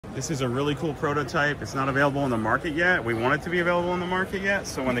This is a really cool prototype. It's not available in the market yet. We want it to be available in the market yet.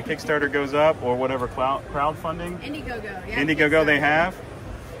 So when the Kickstarter goes up, or whatever crowdfunding, Indiegogo, yeah, Indiegogo they have.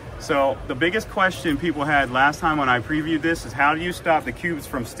 So the biggest question people had last time when I previewed this is, how do you stop the cubes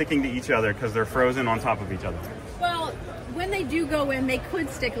from sticking to each other because they're frozen on top of each other? Well, when they do go in, they could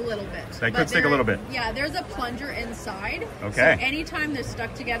stick a little bit. They could stick a little bit. Yeah, there's a plunger inside. Okay. So anytime they're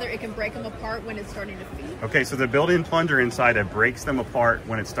stuck together, it can break them apart when it's starting to feed. Okay, so the built-in plunger inside that breaks them apart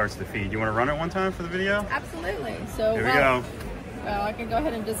when it starts to feed. You want to run it one time for the video? Absolutely. So Here we go. Well, I can go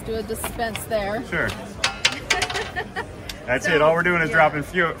ahead and just do a dispense there. Sure. That's it. All we're doing is dropping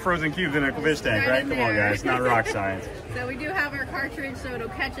frozen cubes in a fish tank, right? Come on, guys. Not rock science. So we do have our cartridge, so it'll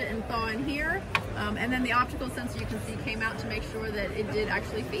catch it and thaw in here. And then the optical sensor, you can see, came out to make sure that it did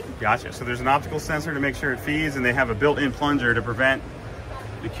actually feed. Gotcha. So there's an optical sensor to make sure it feeds, and they have a built-in plunger to prevent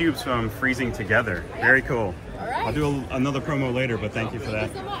the cubes from freezing together. Yep. Very cool. All right. I'll do another promo later, but thank you for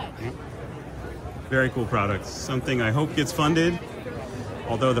that. Thank you so much. Yep. Very cool products. Something I hope gets funded,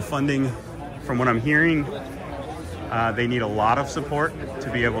 although the funding, from what I'm hearing, they need a lot of support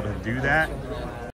to be able to do that.